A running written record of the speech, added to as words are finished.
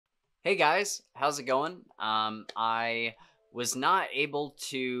Hey guys, how's it going? I was not able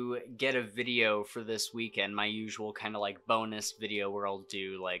to get a video for this weekend, my usual kind of like bonus video where I'll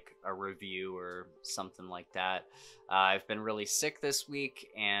do like a review or something like that. I've been really sick this week,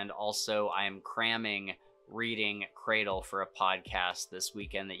 and also I am cramming reading Cradle for a podcast this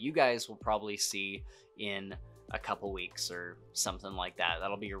weekend that you guys will probably see in a couple weeks or something like that.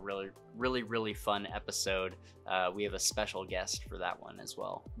 That'll be a really fun episode. We have a special guest for that one as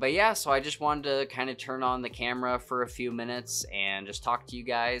well. But yeah, so I just wanted to kind of turn on the camera for a few minutes and just talk to you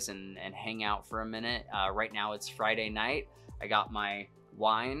guys and hang out for a minute. Right now it's Friday night. I got my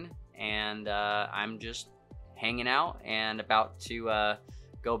wine and I'm just hanging out and about to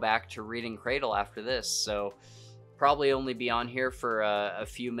go back to reading Cradle after this. So probably only be on here for a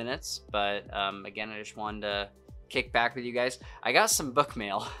few minutes, but again, I just wanted to kick back with you guys. I got some book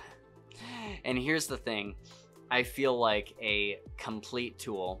mail, and here's the thing. I feel like a complete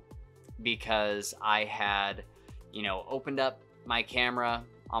tool because I had, opened up my camera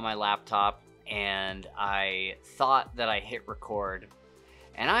on my laptop and I thought that I hit record,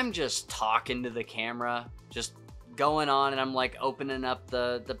 and I'm just talking to the camera, just going on, and I'm like opening up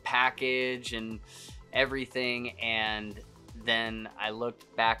the package and everything, and then I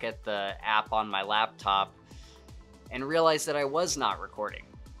looked back at the app on my laptop and realized that I was not recording.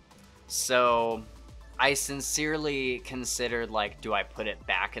 So I sincerely considered, like, do I put it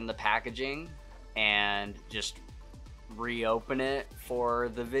back in the packaging and just reopen it for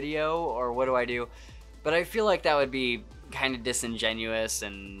the video, or what do I do? But I feel like that would be kind of disingenuous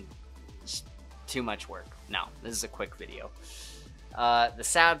and just too much work. No, this is a quick video. The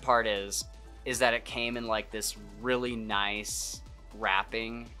sad part is that it came in like this really nice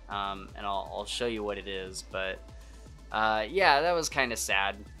wrapping, and I'll show you what it is, but yeah, that was kind of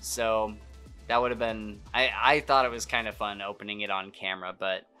sad. So that would have been, I thought it was kind of fun opening it on camera,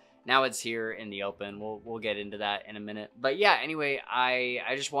 but now it's here in the open. We'll get into that in a minute. But yeah, anyway, I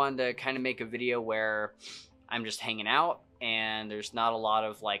just wanted to kind of make a video where I'm just hanging out and there's not a lot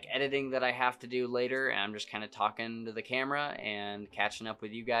of like editing that I have to do later, and I'm just kind of talking to the camera and catching up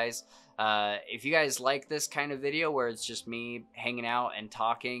with you guys. If you guys like this kind of video where it's just me hanging out and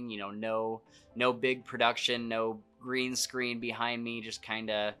talking, no big production, no green screen behind me, just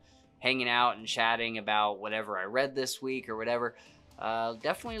kind of hanging out and chatting about whatever I read this week or whatever,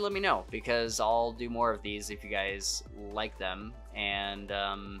 definitely let me know, because I'll do more of these if you guys like them, and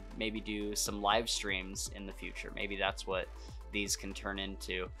maybe do some live streams in the future. Maybe that's what these can turn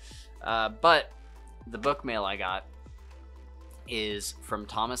into. But the book mail I got is from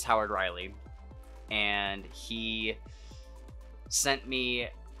Thomas Howard Riley, and he sent me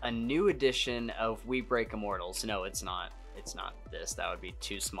a new edition of We Break Immortals. No, it's not. It's not this. That would be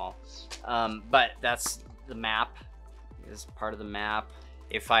too small. But that's the map. This is part of the map.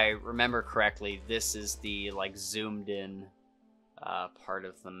 If I remember correctly, this is the like zoomed in part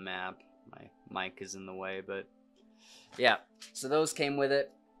of the map. My mic is in the way, but yeah. So those came with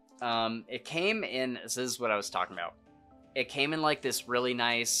it. It came in, this is what I was talking about. It came in like this really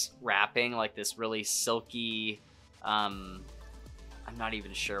nice wrapping, like this really silky, I'm not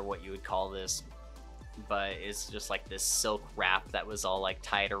even sure what you would call this, but it's just like this silk wrap that was all like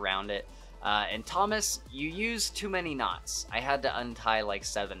tied around it. And Thomas, you used too many knots. I had to untie like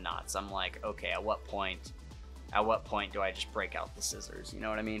 7 knots. I'm like, okay, at what point do I just break out the scissors? You know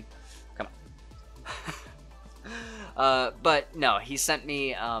what I mean? Come on. But no, he sent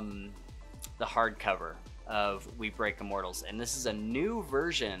me the hardcover of We Break Immortals, and this is a new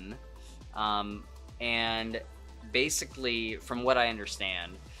version, and basically, from what I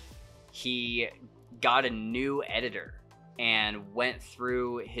understand, he got a new editor and went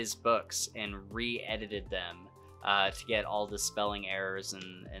through his books and re-edited them to get all the spelling errors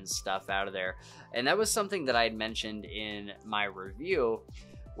and stuff out of there. And that was something that I had mentioned in my review,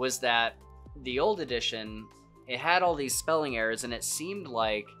 was that the old edition, it had all these spelling errors, and it seemed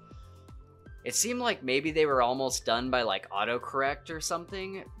like maybe they were almost done by like autocorrect or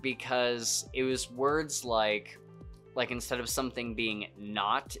something, because it was words like instead of something being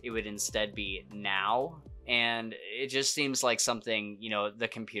not, it would instead be now. And it just seems like something, the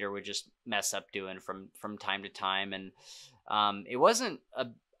computer would just mess up doing from time to time. And it wasn't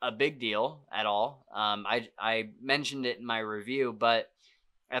a big deal at all. I mentioned it in my review, but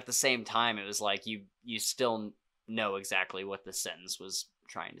at the same time, it was like you still know exactly what the sentence was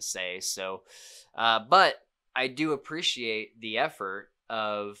trying to say. So, but I do appreciate the effort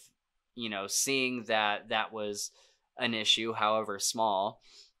of, seeing that was an issue, however small,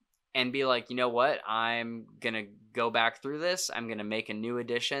 and be like, you know what, I'm gonna go back through this. I'm gonna make a new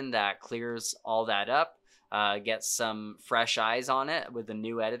edition that clears all that up. get some fresh eyes on it with a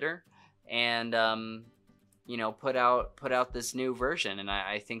new editor, and you know, put out this new version. And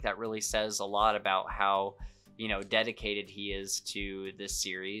I think that really says a lot about how, you know, dedicated he is to this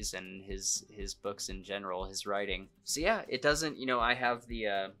series and his books in general, his writing. So yeah, it doesn't, you know, I have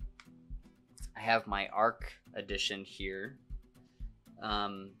my ARC edition here.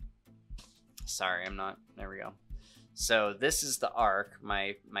 Sorry, I'm not, there we go. So this is the ARC,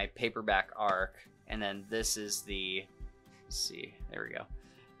 my paperback ARC, and then this is the, let's see, there we go.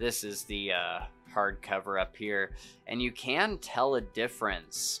 This is the hardcover up here, and you can tell a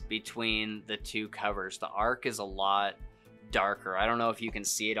difference between the two covers. The ARC is a lot darker. I don't know if you can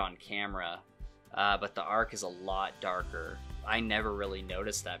see it on camera, but the ARC is a lot darker. I never really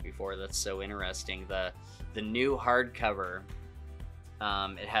noticed that before. That's so interesting. The new hardcover,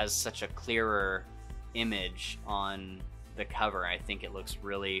 it has such a clearer image on the cover. I think it looks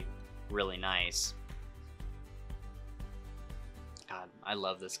really, really nice. God, I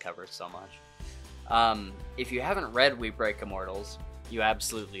love this cover so much. If you haven't read We Break Immortals, you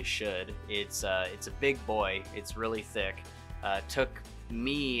absolutely should. It's a big boy. It's really thick. Took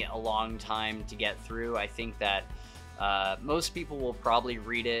me a long time to get through. I think that most people will probably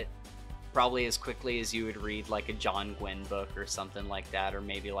read it probably as quickly as you would read like a John Gwynne book or something like that, or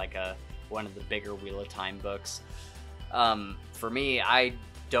maybe like one of the bigger Wheel of Time books. For me, I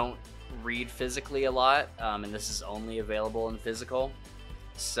don't read physically a lot, and this is only available in physical,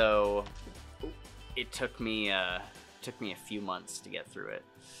 so it took me a few months to get through it.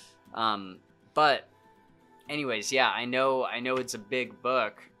 But anyways, yeah, I know it's a big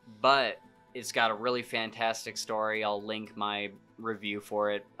book, but it's got a really fantastic story. I'll link my review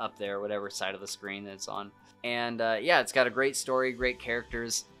for it up there, whatever side of the screen that it's on. And yeah, it's got a great story, great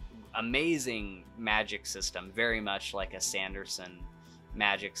characters, amazing magic system, very much like a Sanderson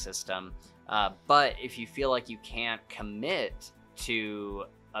magic system. But if you feel like you can't commit to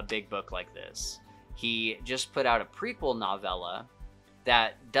a big book like this, he just put out a prequel novella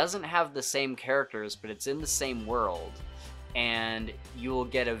that doesn't have the same characters, but it's in the same world, and you will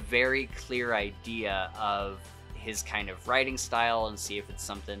get a very clear idea of his kind of writing style and see if it's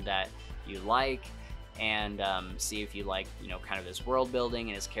something that you like, and see if you like, you know, kind of his world building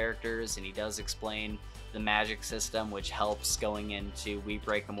and his characters. And he does explain the magic system, which helps going into We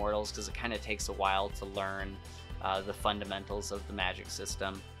Break Immortals, because it kind of takes a while to learn the fundamentals of the magic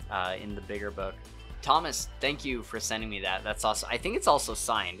system in the bigger book. Thomas, thank you for sending me that. That's awesome. I think it's also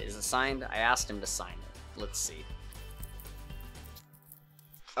signed. Is it signed? I asked him to sign it. Let's see.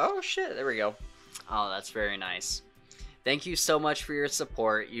 Oh shit, there we go. Oh, that's very nice. Thank you so much for your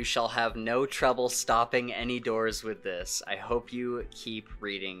support. You shall have no trouble stopping any doors with this. I hope you keep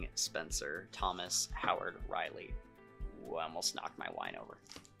reading, Spencer. Thomas Howard Riley. Ooh, I almost knocked my wine over.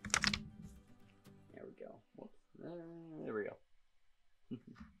 There we go. There we go.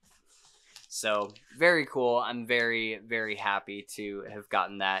 So, very cool. I'm very, very happy to have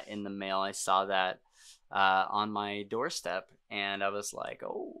gotten that in the mail. I saw that on my doorstep, and I was like,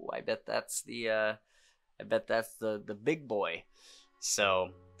 oh, I bet that's the big boy.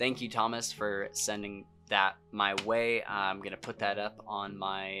 So, thank you, Thomas, for sending that my way. I'm going to put that up on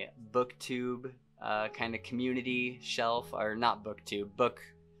my BookTube kind of community shelf, or not BookTube, book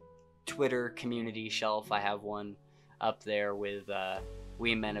Twitter community shelf. I have one up there with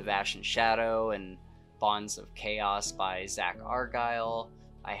We Men of Ash and Shadow and Bonds of Chaos by Zach Argyle.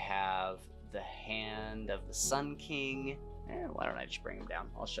 I have The Hand of the Sun King. Why don't I just bring him down?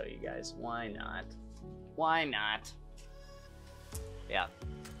 I'll show you guys. Why not? Why not? Yeah.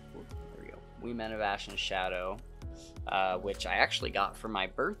 There we go. We Men of Ash and Shadow, which I actually got for my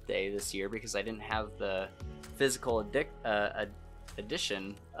birthday this year because I didn't have the physical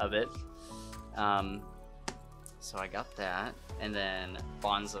edition of it. So I got that. And then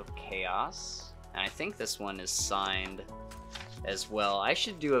Bonds of Chaos. And I think this one is signed as well. I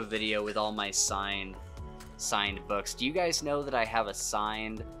should do a video with all my signed books. Do you guys know that I have a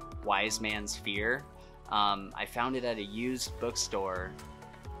signed Wise Man's Fear? I found it at a used bookstore.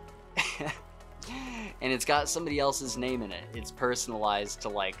 And it's got somebody else's name in it. It's personalized to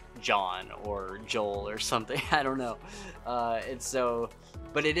like John or Joel or something. I don't know. It's so...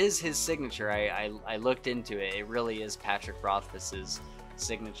 But it is his signature. I looked into it. It really is Patrick Rothfuss's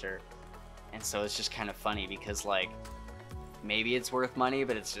signature. And so it's just kind of funny because, like, maybe it's worth money,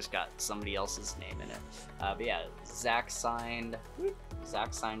 but it's just got somebody else's name in it. But yeah, Zach signed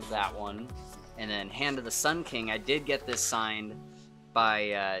that one. And then Hand of the Sun King, I did get this signed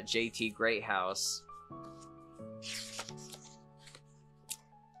by JT Greathouse.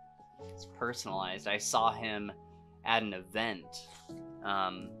 It's personalized. I saw him at an event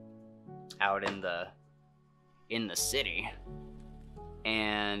out in the in the city,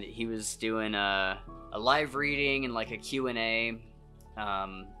 and he was doing a live reading and like a Q&A,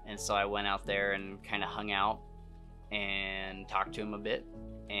 and so I went out there and kind of hung out and talked to him a bit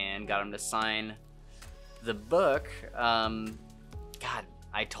and got him to sign the book. God,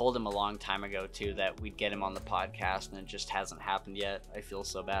 I told him a long time ago too that we'd get him on the podcast, and it just hasn't happened yet. I feel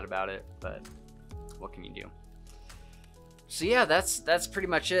so bad about it, but what can you do? So yeah, that's pretty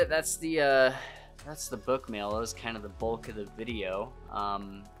much it. That's the Bookmail. That was kind of the bulk of the video.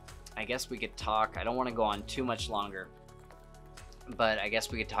 I guess we could talk. I don't want to go on too much longer, but I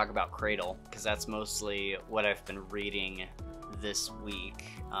guess we could talk about Cradle, because that's mostly what I've been reading this week.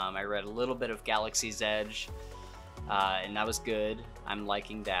 I read a little bit of Galaxy's Edge, and that was good. I'm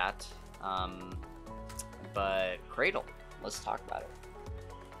liking that. But Cradle, let's talk about it.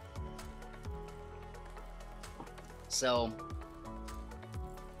 So,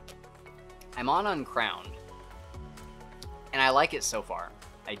 I'm on Uncrowned, and I like it so far.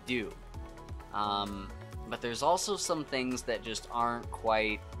 I do. But there's also some things that just aren't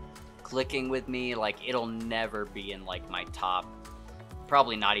quite clicking with me. Like, it'll never be in like my top,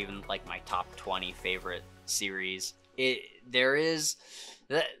 probably not even like my top 20 favorite series. There is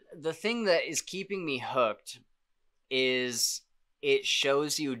the thing that is keeping me hooked is it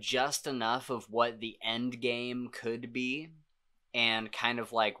shows you just enough of what the end game could be, and kind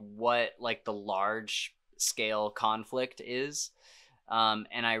of like what like the large scale conflict is. And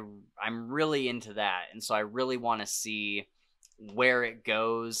I'm really into that, and so I really want to see where it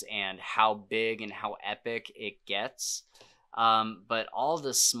goes and how big and how epic it gets. But all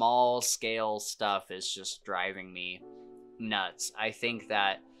the small scale stuff is just driving me nuts. I think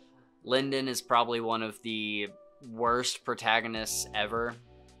that Lyndon is probably one of the worst protagonists ever.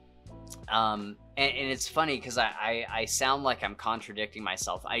 And it's funny because I sound like I'm contradicting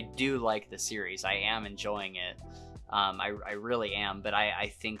myself. I do like the series. I am enjoying it. I really am. But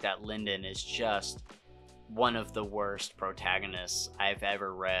I think that Lyndon is just one of the worst protagonists I've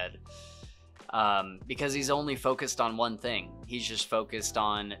ever read. Because he's only focused on one thing. He's just focused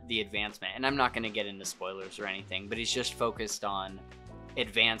on the advancement. And I'm not going to get into spoilers or anything, but he's just focused on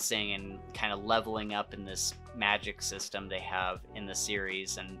advancing and kind of leveling up in this magic system they have in the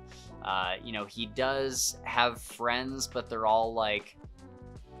series. And you know, he does have friends, but they're all like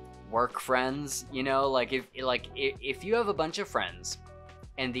work friends, you know. Like if you have a bunch of friends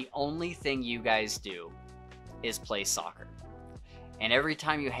and the only thing you guys do is play soccer, and every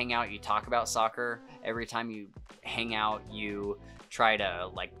time you hang out you talk about soccer, every time you hang out you try to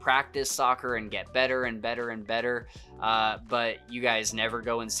like practice soccer and get better and better and better, but you guys never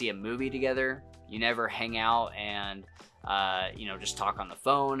go and see a movie together, you never hang out and you know, just talk on the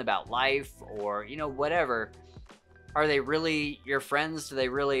phone about life or, you know, whatever. Are they really your friends? Do they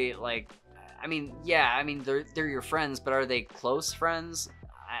really like, I mean, yeah, I mean, they're your friends, but are they close friends?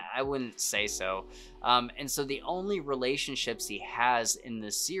 I wouldn't say so. And so the only relationships he has in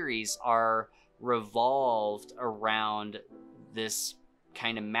this series are revolved around this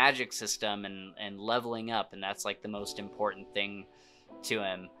kind of magic system and leveling up, and that's like the most important thing to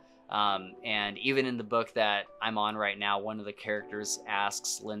him. And even in the book that I'm on right now, one of the characters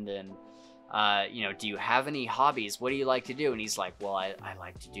asks Lyndon, you know, do you have any hobbies? What do you like to do? And he's like, well, I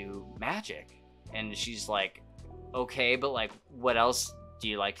like to do magic. And she's like, okay, but like, what else do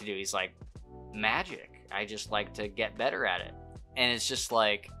you like to do? He's like, magic. I just like to get better at it. And it's just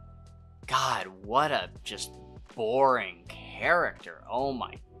like, God, what a just boring character. Oh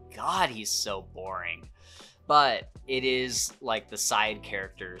my God, he's so boring. But it is like the side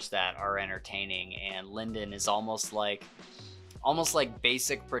characters that are entertaining, and Lyndon is almost like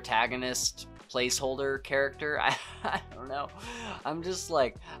basic protagonist placeholder character. I don't know. I'm just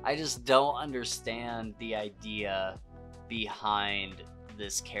like, I just don't understand the idea behind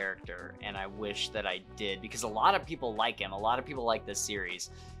this character, and I wish that I did, because a lot of people like him. A lot of people like this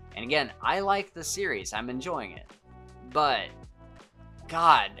series. And again, I like the series. I'm enjoying it. But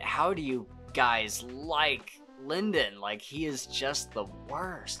God, how do you guys like Lyndon? Like, he is just the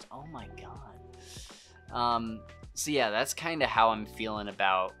worst. Oh my God. So yeah, that's kind of how I'm feeling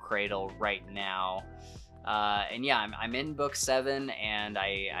about Cradle right now. And yeah, I'm in book 7, and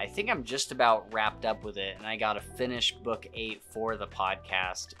I think I'm just about wrapped up with it, and I gotta finish book 8 for the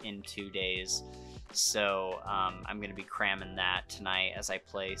podcast in 2 days. So I'm gonna be cramming that tonight as I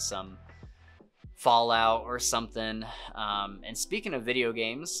play some Fallout or something. And speaking of video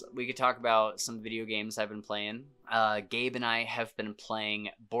games, we could talk about some video games I've been playing. Gabe and I have been playing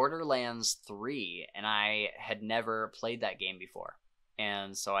Borderlands 3, and I had never played that game before.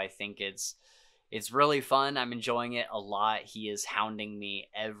 And so I think it's It's really fun. I'm enjoying it a lot. He is hounding me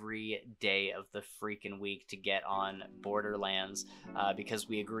every day of the freaking week to get on Borderlands because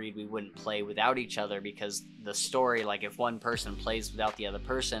we agreed we wouldn't play without each other, because the story, like if one person plays without the other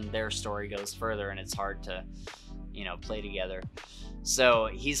person, their story goes further and it's hard to, you know, play together. So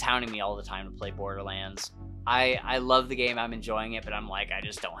he's hounding me all the time to play Borderlands. I love the game. I'm enjoying it, but I'm like, I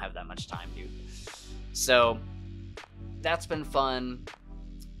just don't have that much time, dude. So that's been fun.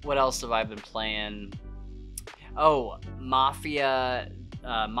 What else have I been playing? Oh, Mafia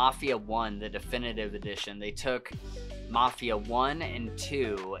 1, the definitive edition. They took Mafia 1 and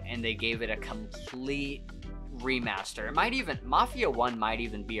 2 and they gave it a complete remaster. It might even, Mafia 1 might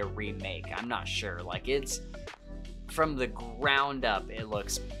even be a remake. I'm not sure. Like, it's from the ground up, it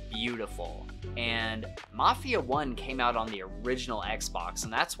looks beautiful. And Mafia 1 came out on the original Xbox,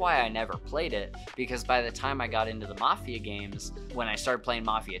 and that's why I never played it, because by the time I got into the Mafia games, when I started playing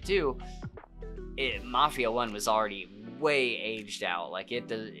Mafia 2, Mafia 1 was already way aged out. Like,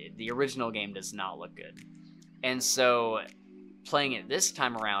 the original game does not look good. And so playing it this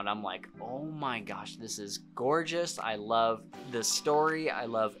time around, I'm like, oh my gosh, this is gorgeous. I love the story. I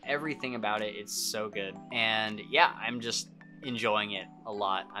love everything about it. It's so good. And yeah, I'm just enjoying it a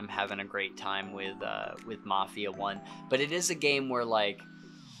lot. I'm having a great time with Mafia 1. But it is a game where, like,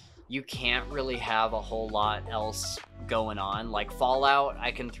 you can't really have a whole lot else going on. Like Fallout,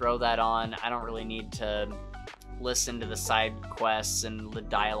 I can throw that on. I don't really need to listen to the side quests and the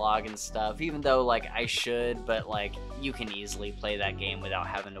dialogue and stuff, even though, like, I should, but like, you can easily play that game without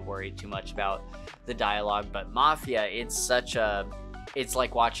having to worry too much about the dialogue. But Mafia, it's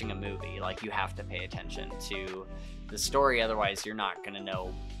like watching a movie. Like, you have to pay attention to the story, otherwise you're not gonna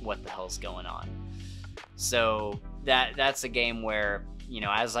know what the hell's going on. So that's a game where, you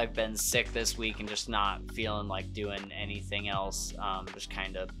know, as I've been sick this week and just not feeling like doing anything else, just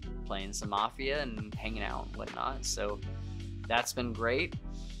kind of playing some Mafia and hanging out and whatnot. So that's been great.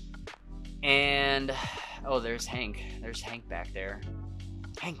 And oh, there's Hank. There's Hank back there.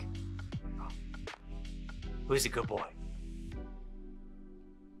 Hank, who's a good boy?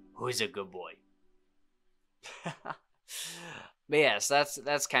 Who's a good boy? But yes,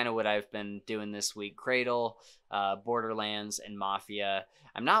 that's kind of what I've been doing this week. Cradle, Borderlands, and Mafia.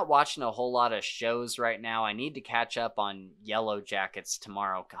 I'm not watching a whole lot of shows right now. I need to catch up on Yellow Jackets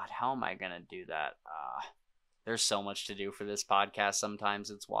tomorrow. God, how am I gonna do that? There's so much to do for this podcast.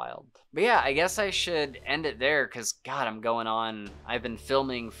 Sometimes it's wild. But yeah, I guess I should end it there because, God, I'm going on. I've been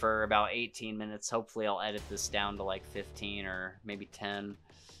filming for about 18 minutes. Hopefully I'll edit this down to like 15 or maybe 10.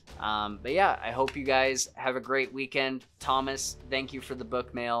 But yeah, I hope you guys have a great weekend. Thomas, thank you for the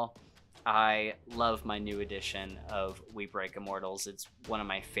book mail. I love my new edition of We Break Immortals. It's one of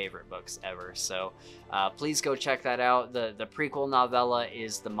my favorite books ever. So please go check that out. The prequel novella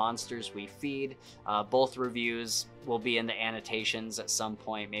is The Monsters We Feed. Both reviews will be in the annotations at some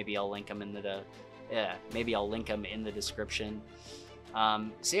point. Maybe I'll link them in the description.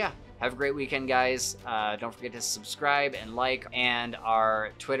 So yeah, have a great weekend, guys. Don't forget to subscribe and like, and our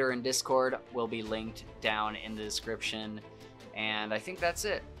Twitter and Discord will be linked down in the description. And I think that's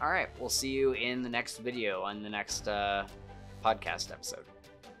it. All right, we'll see you in the next video on the next podcast episode.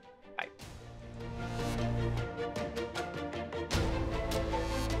 Bye.